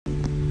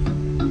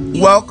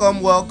Welcome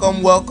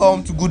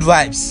to Good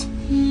Vibes.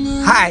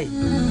 Hi,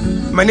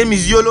 my name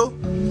is Yolo,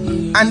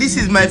 and this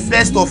is my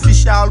first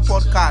official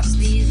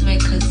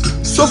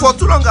podcast. So for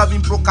too long I've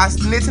been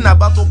procrastinating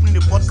about opening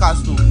the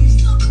podcast too.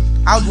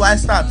 How do I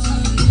start?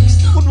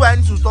 Who do I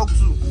need to talk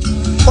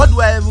to? What do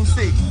I even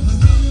say?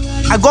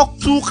 I got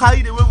too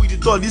carried away with the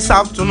thought this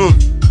afternoon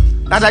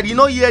that I did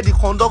not hear the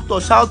conductor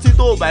shouting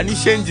to by any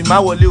change in my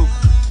wallet.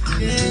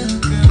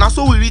 Now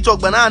so we reach up,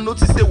 but now I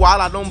notice say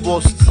while I don't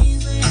bust.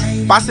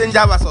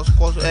 Passenger versus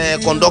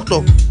conductor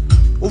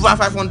over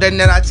 500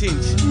 naira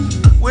change.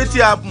 Wait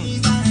here happen.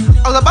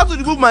 I was about to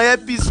remove my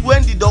earpiece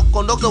when the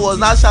conductor was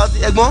now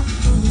shouting, "Egbon,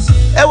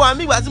 wa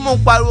mi gba ti mo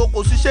pariwo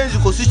kò sí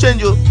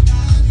change o."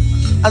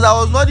 As I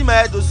was nodding my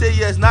head to say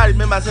yes, now I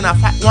remember saying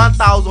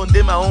 1,000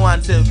 dey my own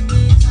one self.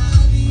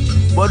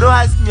 But don't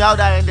ask me how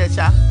that ended,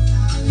 sha.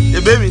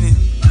 Baby ni.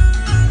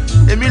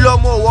 Èmi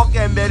lọ mo work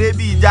embere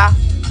bi ija.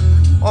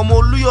 Ọmọ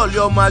Olúyọ̀lé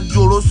ọmọ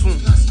Ajorosun.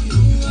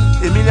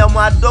 Èmi ni ọmọ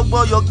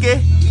adọ́gbọ́n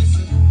yọké.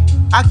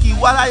 A kì í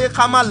wá láyé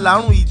ká má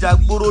lárùn ìjà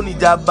gbóró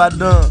níjà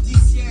Ìbàdàn.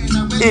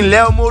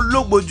 Ìnlẹ̀ ọmọ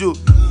ológbòjò.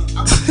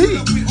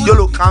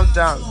 Yolo,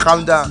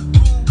 calm down.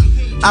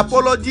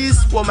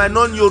 Apologies for my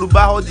non-Yoruba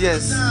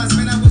audience.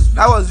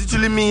 That was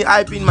literally me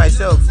hyping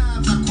myself.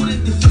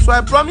 So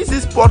I promise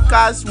this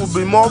podcast will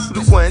be more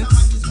frequent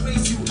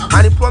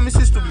and it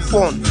promises to be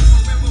fun.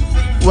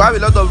 We'll have a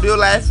lot of real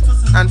life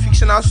and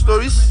fictional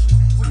stories.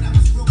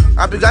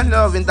 I began a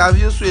lot of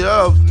interviews with a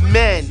lot of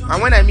men.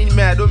 And when I mean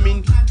men, I don't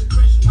mean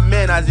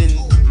men as in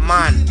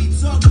man.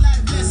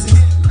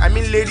 I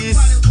mean ladies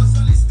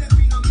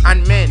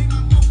and men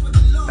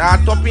that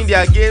are topping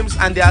their games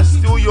and they are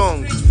still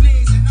young.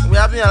 We're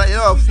having a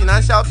lot of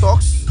financial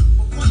talks,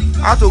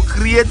 how to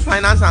create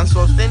finance and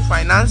sustain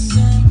finance.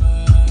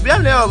 We have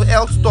a lot of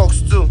health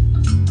talks too.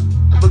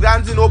 We're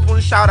granting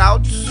open shout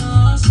outs.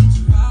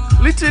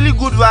 Literally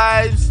good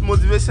vibes,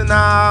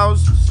 motivational,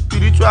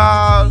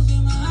 spiritual.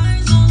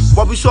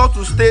 But be sure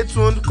to stay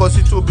tuned because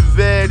it will be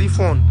very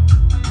fun.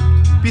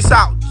 Peace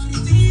out.